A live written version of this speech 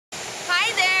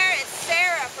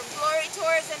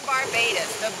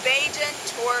Barbados, the Bajan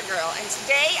tour girl, and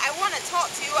today I want to talk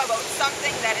to you about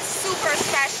something that is super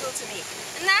special to me,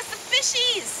 and that's the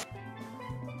fishies!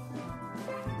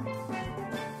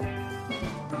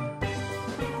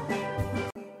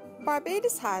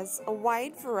 Barbados has a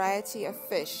wide variety of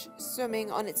fish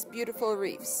swimming on its beautiful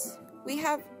reefs. We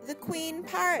have the queen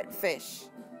parrotfish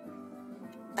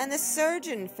and the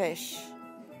surgeonfish,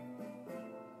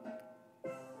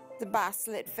 the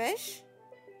basslet fish,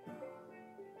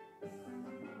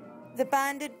 the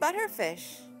banded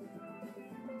butterfish,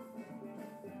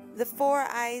 the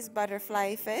four-eyes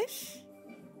butterfly fish,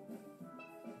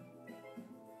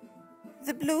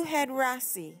 the bluehead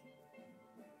wrasse,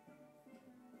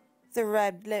 the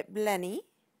red-lip blenny,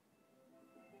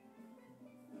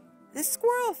 the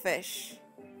squirrelfish,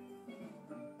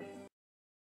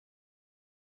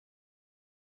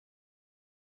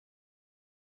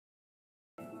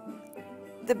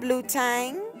 the blue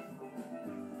tang,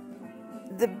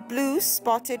 the blue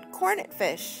spotted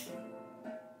cornetfish,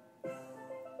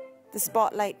 the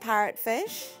spotlight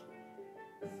parrotfish,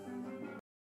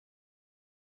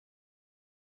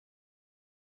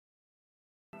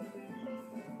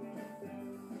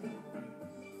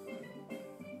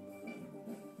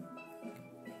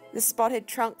 the spotted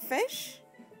trunkfish,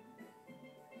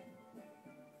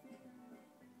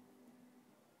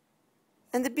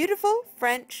 and the beautiful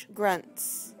French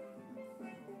grunts,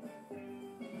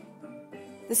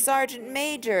 the sergeant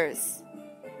majors,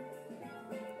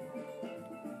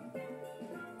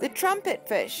 the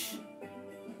trumpetfish,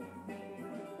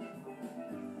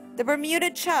 the Bermuda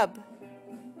chub,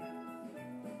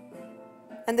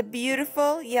 and the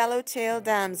beautiful yellow-tailed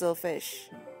damselfish.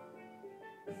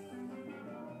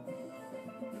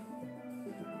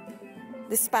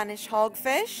 The Spanish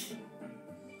hogfish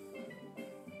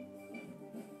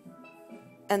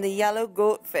and the yellow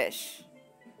goatfish,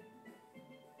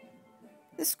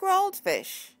 the scrawled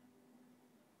fish,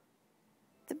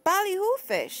 the ballyhoo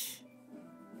fish,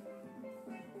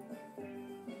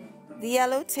 the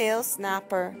yellow-tailed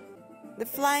snapper, the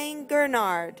flying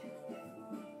gurnard,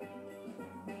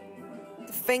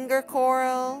 the finger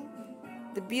coral,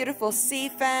 the beautiful sea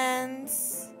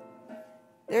fans.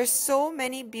 There's so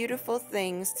many beautiful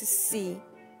things to see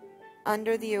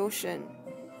under the ocean.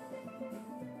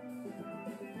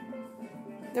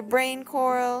 The brain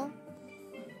coral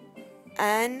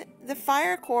and the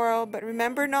fire coral, but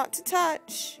remember not to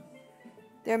touch.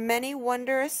 There are many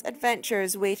wondrous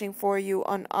adventures waiting for you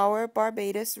on our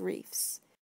Barbados reefs.